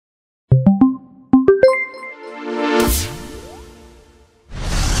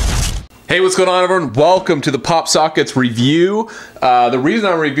Hey, what's going on, everyone? Welcome to the PopSockets review. The reason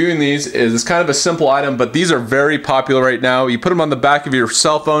I'm reviewing these is it's kind of a simple item, but these are very popular right now. You put them on the back of your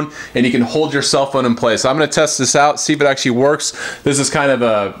cell phone and you can hold your cell phone in place. So I'm going to test this out, see if it actually works. This is kind of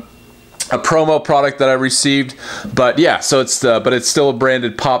a promo product that I received, but yeah, so it's still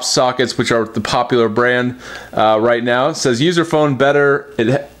branded PopSockets, which are the popular brand right now. It says user phone better.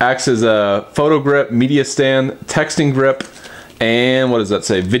 It acts as a photo grip, media stand, texting grip, and what does that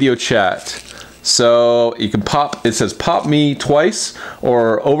say? Video chat. So you can pop, it says pop me twice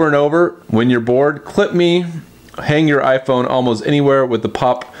or over and over when you're bored. Clip me, hang your iPhone almost anywhere with the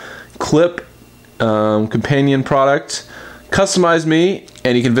Pop Clip companion product. Customize me,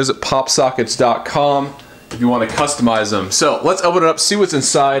 and you can visit PopSockets.com if you want to customize them. So let's open it up, see what's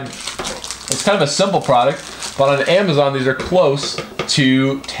inside. It's kind of a simple product, but on Amazon these are close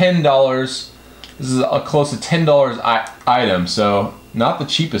to $10. This is a close to $10 item, so not the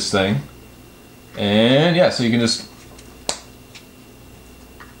cheapest thing. And yeah, so you can just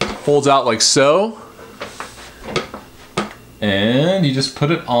folds out like so, and you just put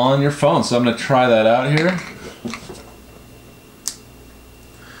it on your phone. So I'm going to try that out here.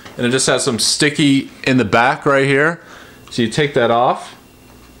 And it just has some sticky in the back right here. So you take that off,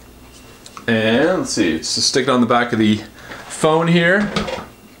 and let's see, it's just stick it on the back of the phone here.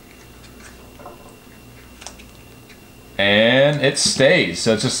 And it stays,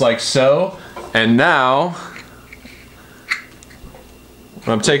 so it's just like so. And now,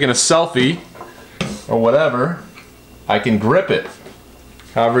 when I'm taking a selfie or whatever, I can grip it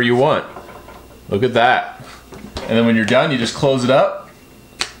however you want. Look at that. And then when you're done, you just close it up.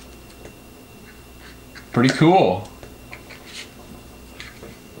 Pretty cool.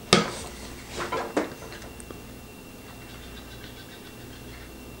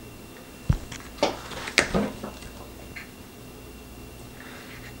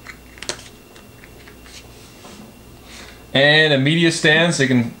 And a media stand, so you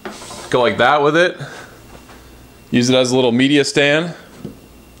can go like that with it. Use it as a little media stand.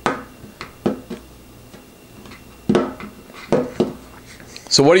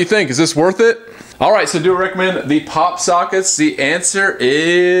 So what do you think? Is this worth it? Alright, so do I recommend the PopSockets? The answer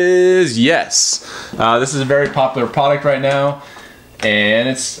is yes. This is a very popular product right now, and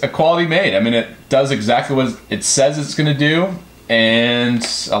it's a quality made. I mean, it does exactly what it says it's going to do, and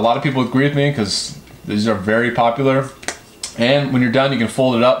a lot of people agree with me because these are very popular. And when you're done, you can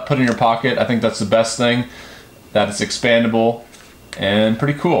fold it up, put it in your pocket. I think that's the best thing, that it's expandable and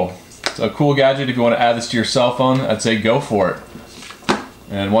pretty cool. So a cool gadget. If you want to add this to your cell phone, I'd say go for it.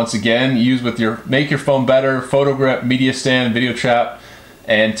 And once again, use with your, make your phone better, photo grip, media stand, video chat,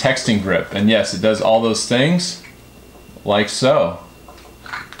 and texting grip. And yes, it does all those things like so.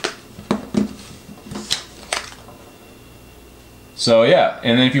 So yeah,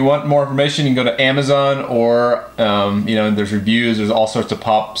 and then if you want more information, you can go to Amazon, or you know, there's reviews, there's all sorts of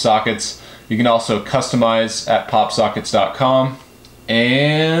PopSockets. You can also customize at PopSockets.com.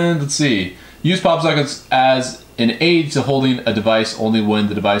 And let's see, use PopSockets as an aid to holding a device only when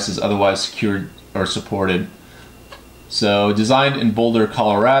the device is otherwise secured or supported. So designed in Boulder,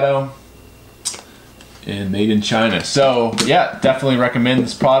 Colorado, and made in China. So yeah, definitely recommend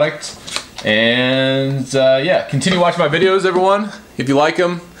this product. And yeah, continue watching my videos, everyone. If you like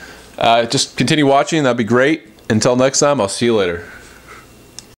them, just continue watching. That'd be great. Until next time, I'll see you later.